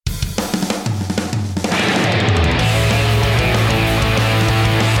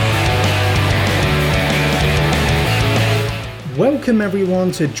Welcome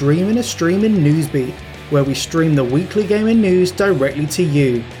everyone to Dreaming a Streaming Newsbeat, where we stream the weekly gaming news directly to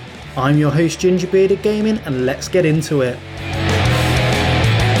you. I'm your host Gingerbearded Gaming, and let's get into it.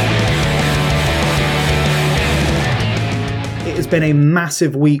 It has been a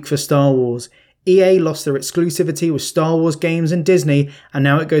massive week for Star Wars. EA lost their exclusivity with Star Wars games and Disney, and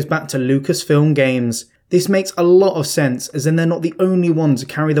now it goes back to Lucasfilm Games. This makes a lot of sense, as then they're not the only ones to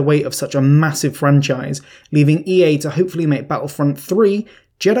carry the weight of such a massive franchise, leaving EA to hopefully make Battlefront 3,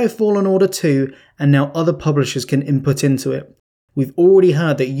 Jedi Fallen Order 2, and now other publishers can input into it. We've already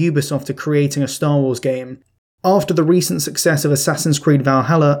heard that Ubisoft are creating a Star Wars game. After the recent success of Assassin's Creed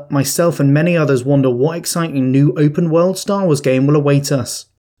Valhalla, myself and many others wonder what exciting new open-world Star Wars game will await us.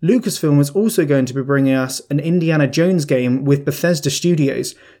 Lucasfilm is also going to be bringing us an Indiana Jones game with Bethesda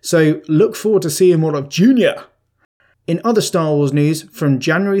Studios, so look forward to seeing more of Junior. In other Star Wars news, from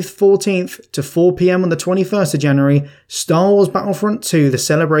January 14th to 4 PM on the 21st of January, Star Wars Battlefront 2 The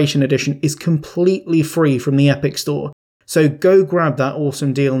Celebration Edition is completely free from the Epic Store, so go grab that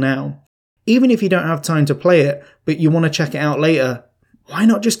awesome deal now. Even if you don't have time to play it, but you want to check it out later, why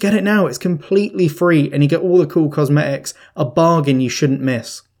not just get it now? It's completely free and you get all the cool cosmetics, a bargain you shouldn't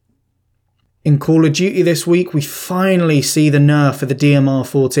miss. In Call of Duty this week, we finally see the nerf for the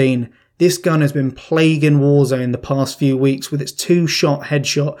DMR-14. This gun has been plaguing Warzone the past few weeks with its 2-shot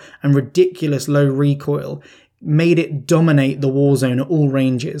headshot and ridiculous low recoil, made it dominate the Warzone at all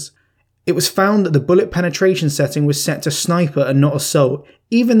ranges. It was found that the bullet penetration setting was set to sniper and not assault,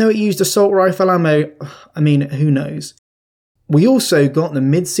 even though it used assault rifle ammo. Who knows. We also got the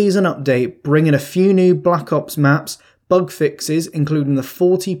mid-season update bringing a few new Black Ops maps, bug fixes including the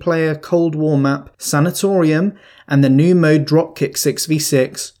 40-player Cold War map Sanatorium and the new mode Dropkick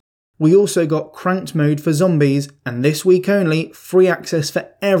 6v6. We also got cranked mode for zombies, and this week only, free access for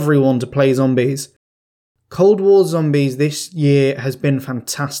everyone to play zombies. Cold War Zombies this year has been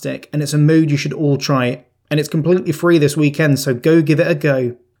fantastic, and it's a mode you should all try, and it's completely free this weekend, so go give it a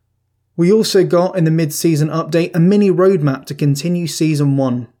go. We also got in the mid-season update a mini roadmap to continue Season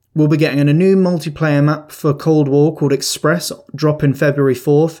 1. We'll be getting a new multiplayer map for Cold War called Express, dropping February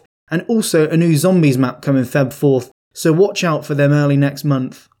 4th, and also a new Zombies map coming Feb 4th, so watch out for them early next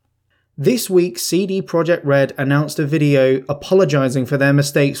month. This week, CD Projekt Red announced a video apologising for their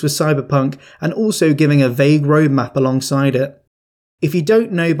mistakes with Cyberpunk and also giving a vague roadmap alongside it. If you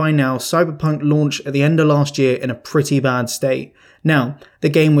don't know by now, Cyberpunk launched at the end of last year in a pretty bad state. Now, the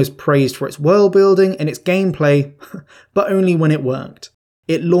game was praised for its world building and its gameplay, but only when it worked.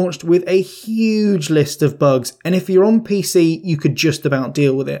 It launched with a huge list of bugs, and if you're on PC, you could just about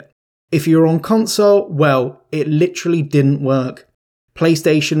deal with it. If you're on console, well, it literally didn't work.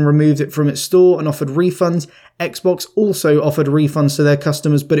 PlayStation removed it from its store and offered refunds. Xbox also offered refunds to their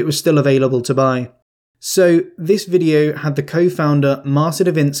customers, but it was still available to buy. So, this video had the co-founder, Marcin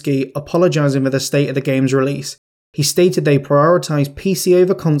Iwiński, apologising for the state of the game's release. He stated they prioritised PC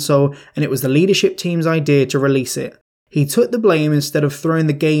over console, and it was the leadership team's idea to release it. He took the blame instead of throwing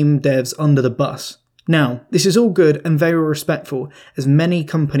the game devs under the bus. Now, this is all good and very respectful, as many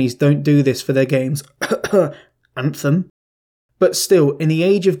companies don't do this for their games. Anthem. But still, in the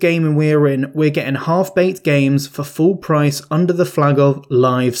age of gaming we're in, we're getting half-baked games for full price under the flag of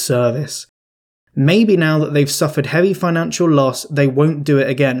live service. Maybe now that they've suffered heavy financial loss, they won't do it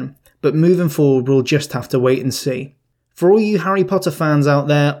again, but moving forward we'll just have to wait and see. For all you Harry Potter fans out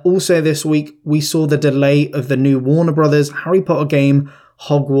there, also this week we saw the delay of the new Warner Bros. Harry Potter game,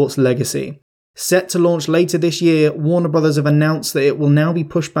 Hogwarts Legacy. Set to launch later this year, Warner Bros. Have announced that it will now be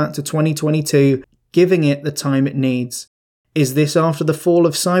pushed back to 2022, giving it the time it needs. Is this after the fall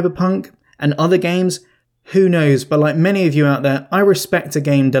of Cyberpunk and other games? Who knows, but like many of you out there, I respect a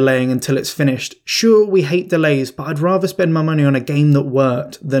game delaying until it's finished. Sure, we hate delays, but I'd rather spend my money on a game that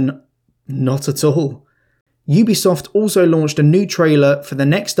worked than not at all. Ubisoft also launched a new trailer for the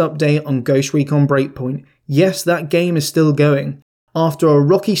next update on Ghost Recon Breakpoint. Yes, that game is still going. After a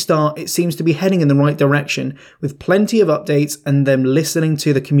rocky start, it seems to be heading in the right direction, with plenty of updates and them listening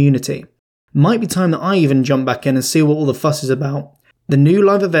to the community. Might be time that I even jump back in and see what all the fuss is about. The new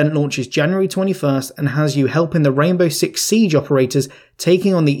live event launches January 21st and has you helping the Rainbow Six Siege operators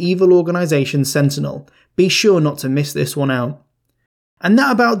taking on the evil organisation Sentinel. Be sure not to miss this one out. And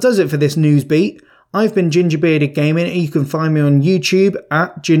that about does it for this news beat. I've been Gingerbearded Gaming, and you can find me on YouTube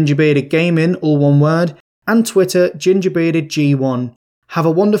at Gingerbearded Gaming, all one word, and Twitter, GingerbeardedG1. Have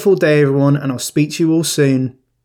a wonderful day everyone, and I'll speak to you all soon.